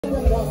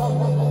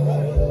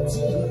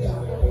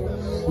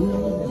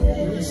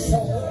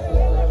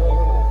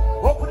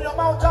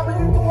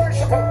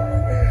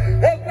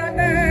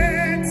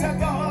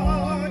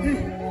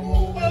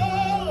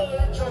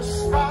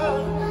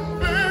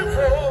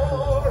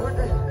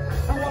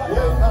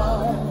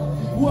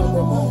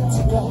a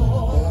mighty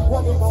God.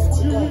 What a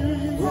mighty God.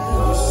 We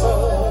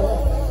serve.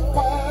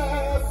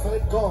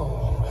 Perfect God.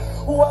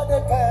 What a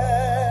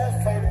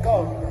perfect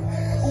God.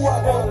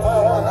 What a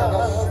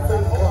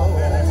perfect God.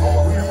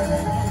 We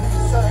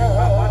serve.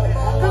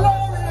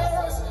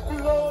 Glorious,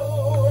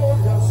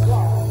 glorious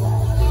God.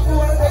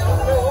 What a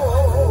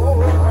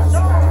glorious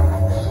God.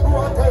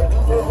 What a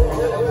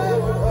glorious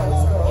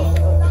God.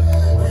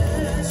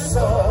 We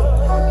serve.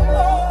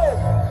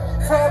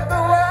 From the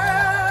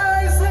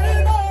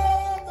rising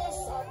of the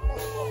sun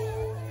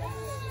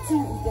to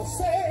the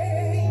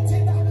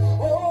setting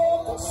of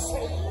the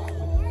sun,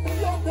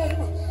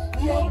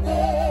 your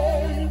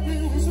name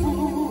is to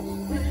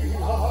be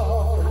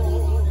hallowed.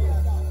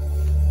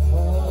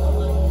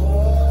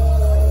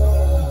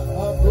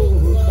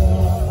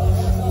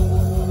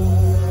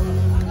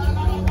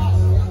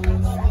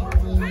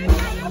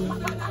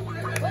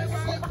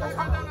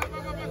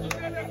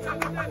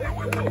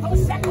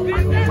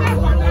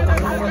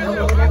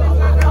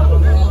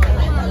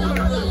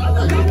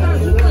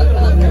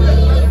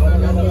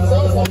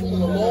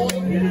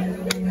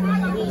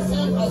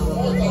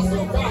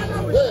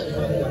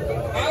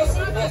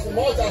 As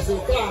much as you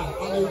can,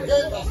 and you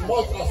gain as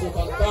much as you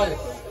can carry.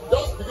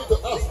 Just begin to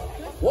ask,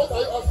 what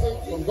are you asking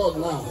from God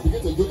now?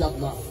 Begin to do that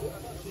now.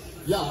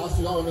 Yeah, as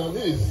you are on your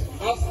knees,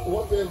 ask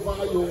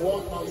whatever you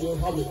want and you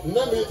have it.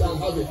 Name it and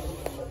have it.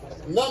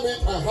 Name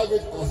it and have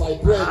it as I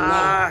pray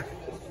now.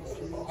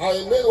 I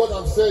mean what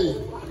I'm saying.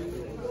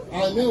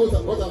 I mean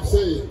what I'm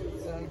saying.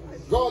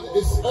 God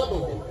is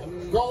able.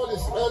 God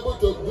is able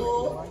to do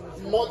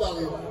more than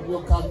you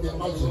can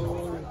imagine.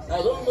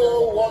 I don't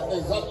know what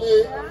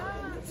exactly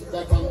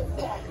that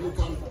you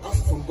can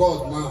ask from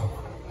God now.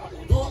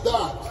 Do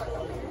that.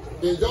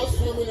 In just a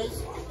few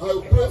minutes, I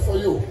will pray for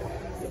you.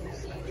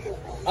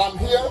 I'm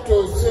here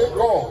to say,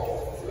 God,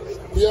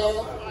 here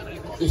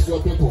is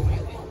your people.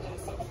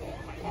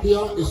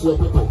 Here is your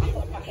people.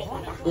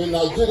 In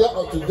Nigeria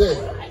of today,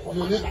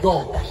 you need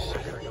God.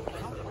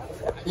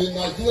 In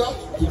Nigeria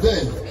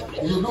today,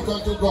 you look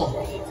unto God.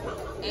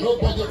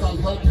 Nobody can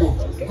help you.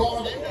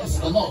 God is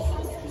enough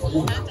for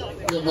you.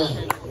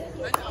 Amen.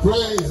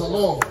 Praise the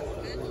Lord.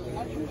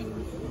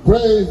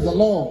 Praise the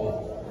Lord.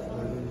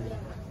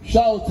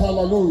 Shout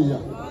hallelujah.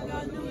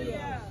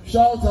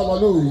 Shout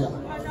hallelujah.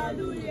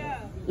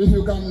 If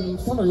you can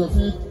stand on your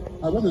feet,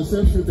 I want to say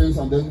a few things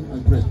and then I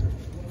pray.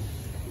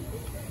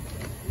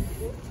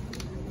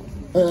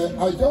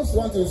 I just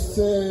want to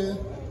say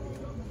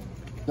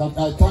that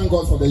I thank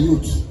God for the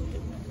youth.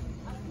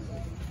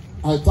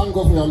 I thank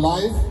God for your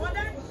life.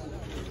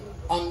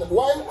 And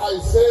while I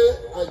say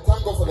I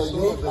thank God for the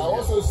youth, I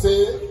also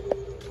say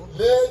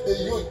let the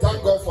youth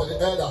thank God for the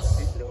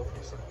elders.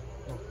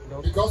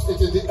 Because it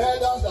is the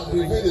elders that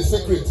reveal the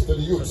secret to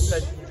the youth.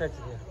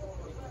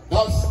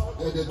 That's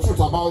the truth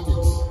about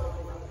it.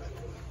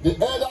 The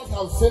elders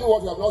have seen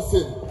what you have not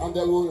seen, and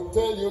they will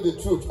tell you the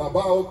truth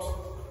about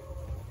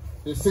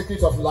the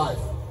secret of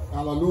life.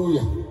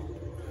 Hallelujah.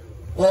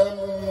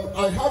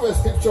 I have a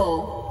scripture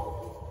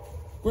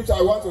which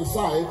I want to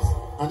cite,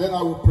 and then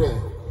I will pray.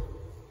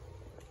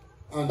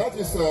 And that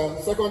is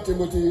 2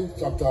 Timothy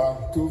chapter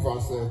 2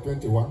 verse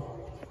 21.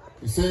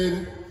 He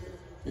said,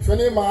 if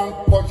any man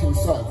purge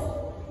himself,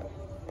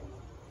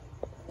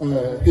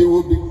 he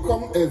will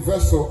become a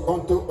vessel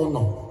unto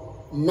honor,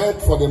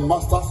 made for the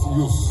master's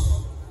use.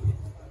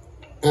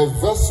 A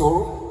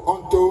vessel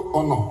unto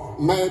honor,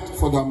 made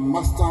for the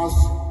master's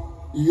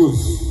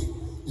use.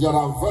 There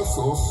are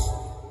vessels,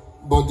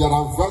 but there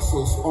are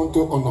vessels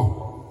unto honor.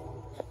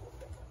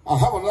 I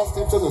have another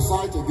scripture to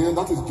cite again.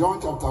 That is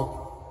John chapter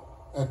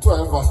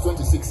 12 verse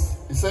 26.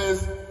 It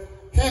says,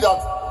 he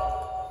that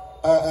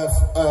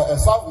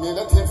serve me,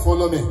 let him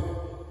follow me.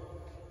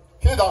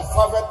 He that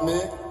serveth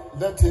me,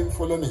 let him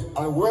follow me.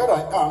 And where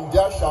I am,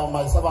 there shall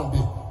my servant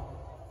be.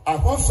 And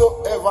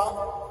whosoever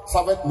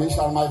serveth me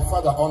shall my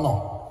Father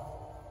honor.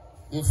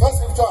 The first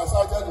scripture I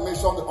cited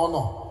mentioned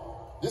honor.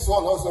 This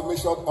one also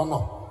mentioned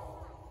honor.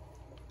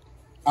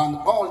 And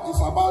all is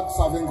about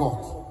serving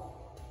God.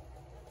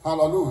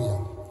 Hallelujah.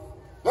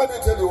 Let me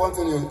tell you one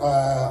thing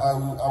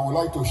I would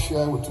like to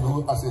share with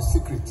you as a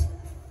secret.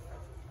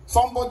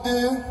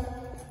 Somebody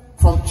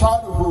from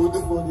childhood,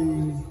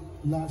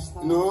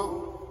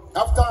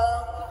 after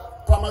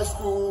primary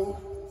school,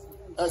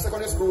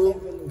 secondary school,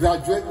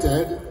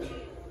 graduated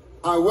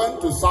and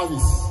went to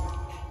service.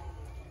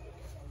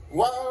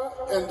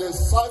 While in the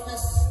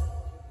service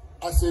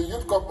as a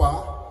youth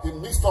corps, he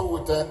mixed up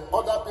with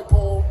other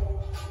people,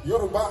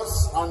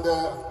 Yorubas and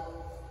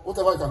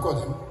whatever you can call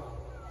them.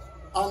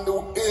 And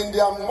in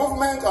their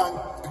movement and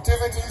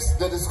activities,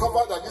 they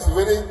discovered that this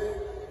very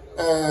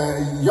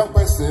young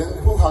person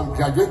who had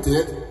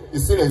graduated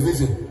is still a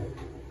virgin.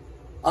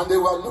 And they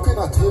were looking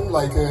at him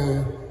like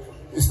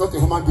it's not a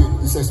human being,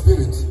 it's a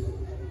spirit.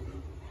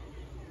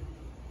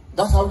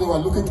 That's how they were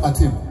looking at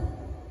him.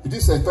 It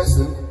is a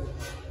person.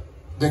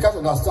 They can't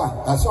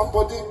understand that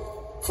somebody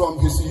from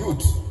his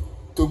youth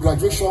to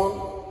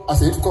graduation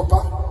as a youth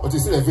corps, but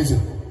he's still a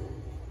virgin.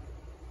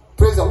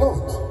 Praise the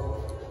Lord.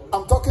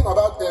 I'm talking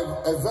about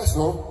a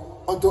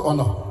vessel unto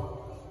honor.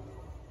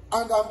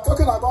 And I'm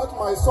talking about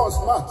my son,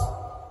 Smart.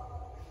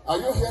 Are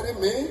you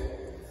hearing me?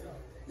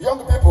 Young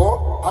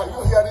people, are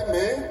you hearing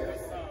me?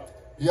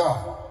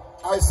 Yeah.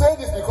 I say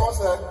this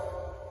because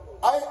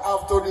I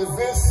have to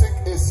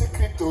reveal a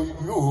secret to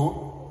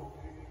you.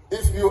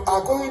 If you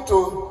are going to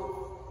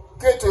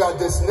get to your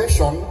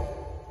destination,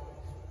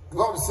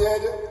 God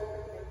said,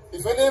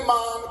 if any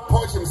man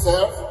purge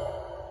himself,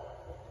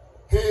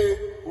 he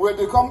will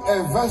become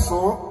a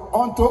vessel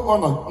unto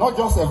honor. Not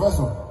just a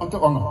vessel, unto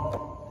honor.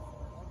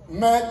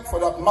 Meant for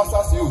the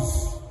master's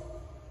use.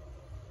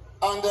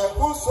 And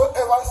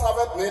whosoever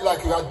serveth me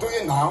like you are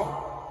doing now,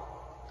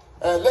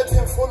 let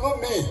him follow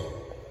me.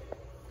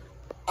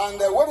 And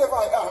wherever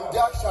I am,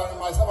 there shall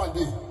my servant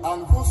be.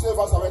 And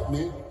whosoever serveth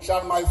me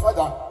shall my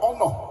Father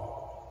honor.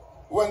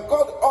 When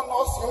God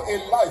honors you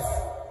in life,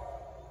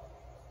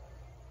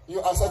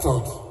 you are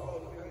settled.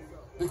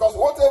 Because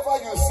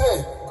whatever you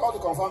say, God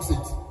confirms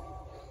it.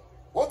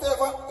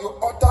 Whatever you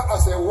utter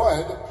as a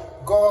word,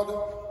 God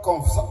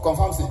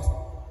confirms it.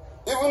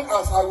 Even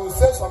as I will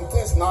say some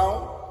things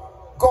now,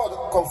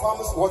 God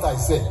confirms what I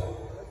say.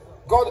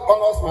 God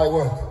honors my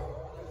word.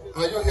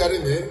 Are you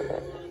hearing me?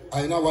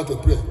 I now want to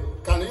pray.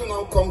 Can you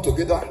now come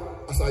together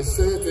as I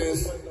say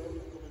things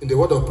in the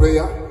word of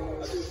prayer?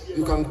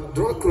 You can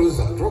draw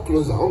closer,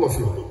 all of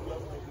you.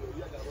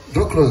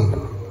 Draw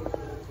closer.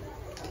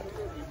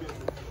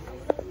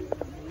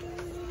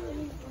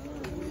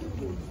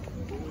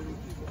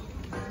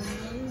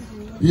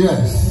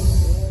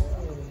 Yes.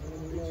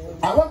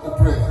 I want to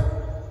pray.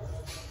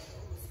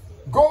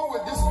 Go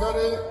with this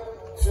very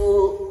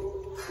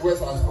two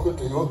words I've spoken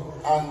to you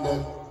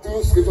and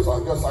two scriptures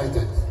I've just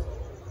cited.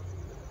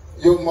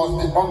 You must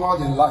be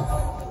honored in life.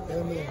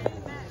 Amen.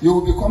 You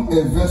will become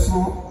a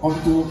vessel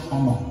unto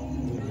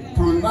honor.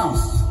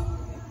 Pronounced,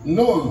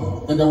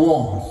 known in the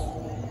world.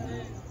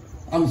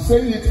 I'm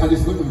saying it and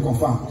it's going to be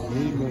confirmed.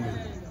 Amen.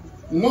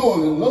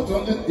 Known not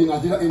only in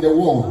Nigeria, in the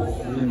world.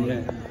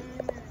 Amen.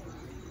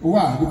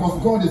 Why?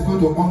 Because God is going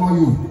to honor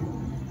you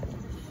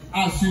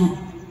as you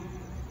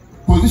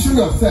position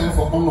yourself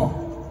for honor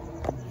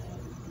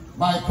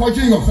by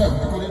purging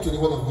yourself according to the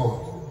word of God.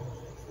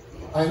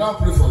 I now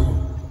pray for you.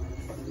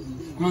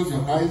 Close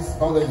your eyes,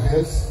 bow your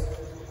heads.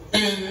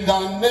 In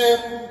the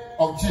name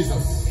of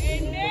Jesus.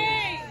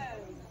 Amen.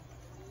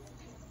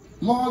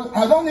 Lord,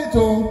 I don't need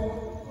to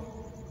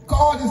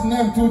call this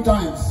name 2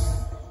 times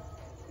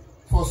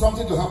for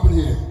something to happen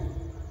here.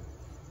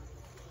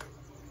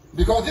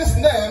 Because this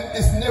name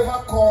is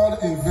never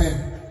called in vain.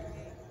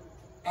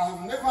 I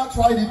have never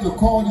tried it to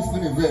call this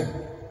name in vain.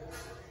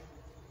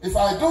 If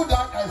I do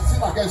that, I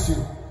sin against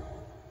you.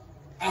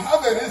 I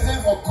have a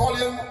reason for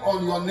calling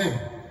on your name.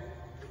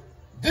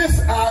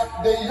 These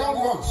are the young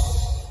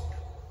ones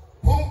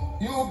whom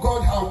you,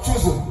 God, have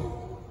chosen.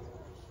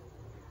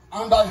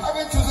 And by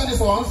having chosen these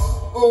ones,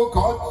 oh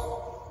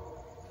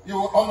God, you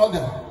will honor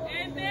them.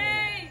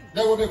 Amen.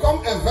 They will become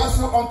a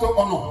vessel unto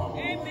honor.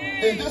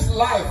 Amen. In this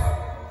life,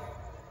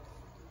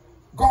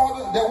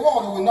 God, the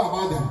world will know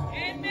about them.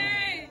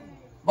 Amen.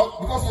 But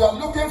because you are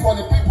looking for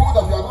the people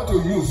that you are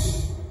going to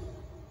use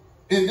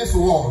in this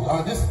world,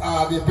 and these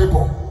are the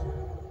people,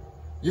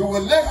 you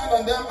will lay hand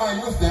on them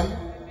and use them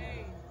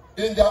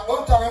in their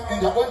own time,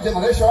 in their own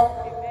generation.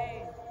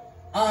 Amen.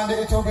 And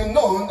it will be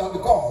known that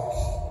God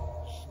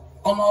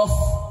honors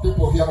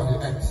people here on the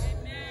earth.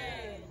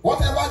 Amen.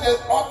 Whatever they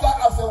utter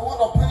as a word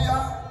of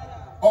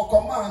prayer or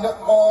command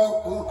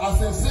or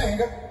as a sing,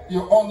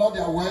 you honor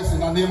their words in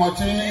the name of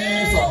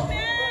Jesus.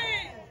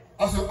 Amen.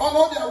 As you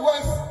honor their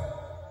words,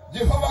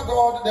 Jehovah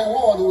God, the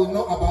world will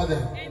know about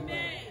them.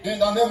 Amen. In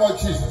the name of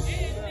Jesus.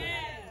 Amen.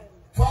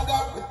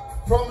 Father,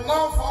 from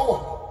now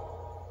forward,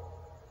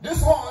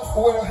 these ones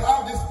will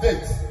have this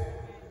date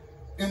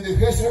in the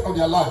history of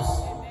their lives.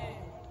 Amen.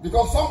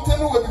 Because something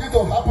will begin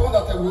to happen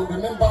that they will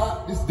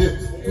remember this date,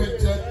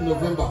 20th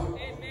November.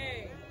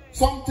 Amen.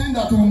 Something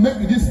that will make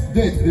this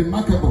date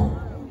remarkable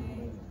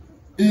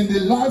in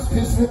the life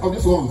history of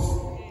these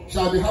ones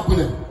shall be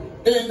happening.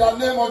 In the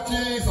name of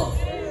Jesus.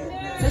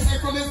 Amen.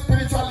 Physically,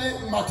 spiritually,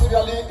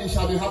 materially, it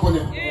shall be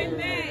happening.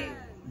 Amen.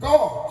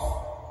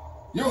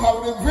 God, you have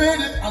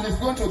revealed it and it's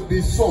going to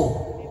be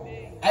so.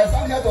 I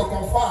stand here to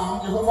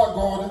confirm, Jehovah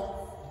God,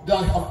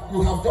 that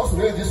you have just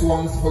raised these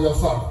ones for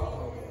yourself.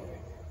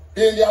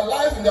 In their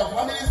life, in their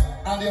families,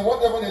 and in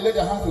whatever they lay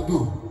their hands to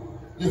do,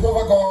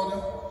 Jehovah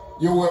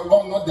God, you will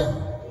honor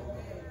them.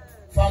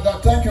 Father,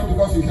 thank you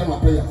because you hear my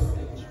prayers.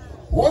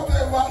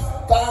 Whatever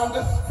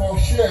stands for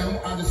shame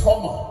and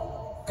dishonor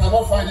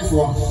cannot find these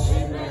ones.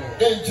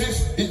 In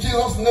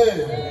Jesus'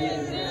 name.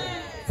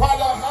 Amen.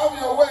 Father,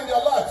 have your way in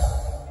their lives.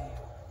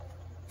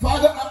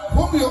 Father,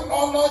 whom you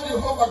honor,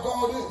 Jehovah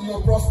God,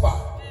 you prosper.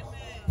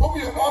 Whom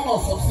you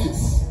honor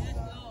succeeds.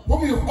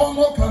 Whom you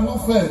honor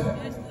cannot fail.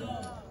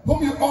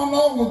 Whom you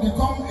honor will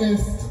become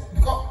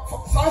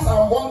signs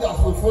and wonders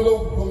will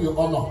follow whom you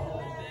honor.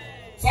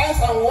 Signs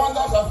and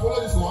wonders shall follow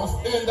these ones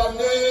in the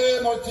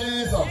name of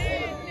Jesus.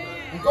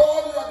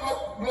 God, you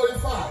are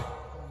glorified.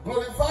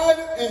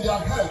 Glorified in their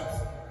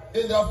health,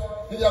 in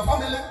their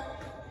family,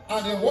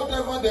 and in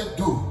whatever they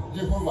do,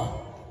 Jehovah.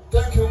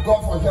 Thank you,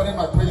 God, for hearing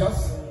my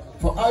prayers.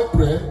 For I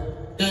pray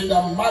in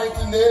the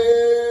mighty name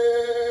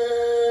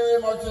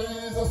of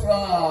Jesus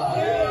Christ.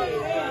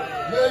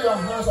 Lay your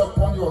hands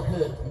upon your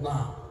head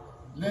now.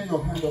 Lay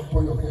your hands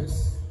upon your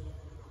heads.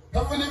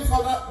 Heavenly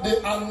Father, the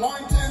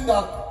anointing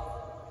that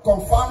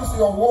confirms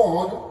your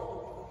word,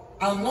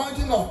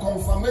 anointing of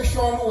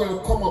confirmation will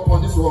come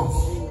upon these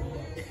ones.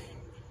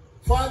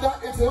 Father,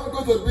 it's not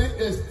going to be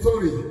a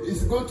story.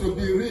 It's going to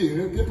be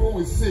real. People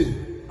will see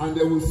and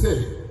they will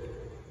say,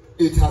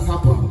 it has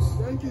happened.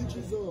 Thank you,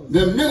 Jesus.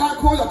 The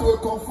miracle that will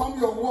confirm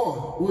your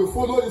word will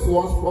follow these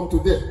ones from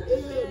today.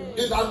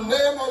 In the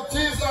name of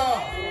Jesus.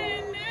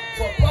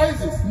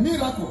 Surprises,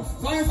 miracles,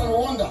 signs and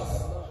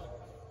wonders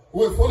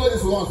will follow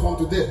these ones from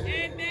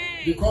today.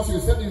 Because you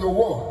said in your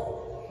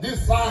word,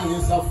 these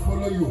signs shall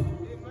follow you.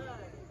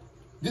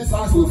 These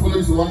signs will follow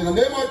you in the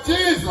name of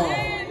Jesus.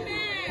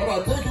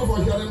 Father, thank you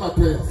for hearing my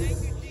prayers.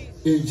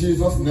 In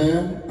Jesus'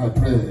 name I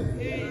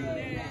pray.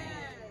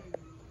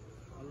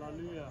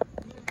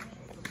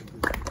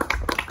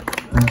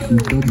 Thank you,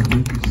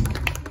 Daddy.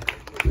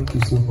 Thank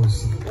you so much.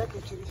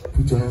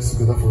 Put your hands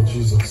together for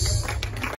Jesus.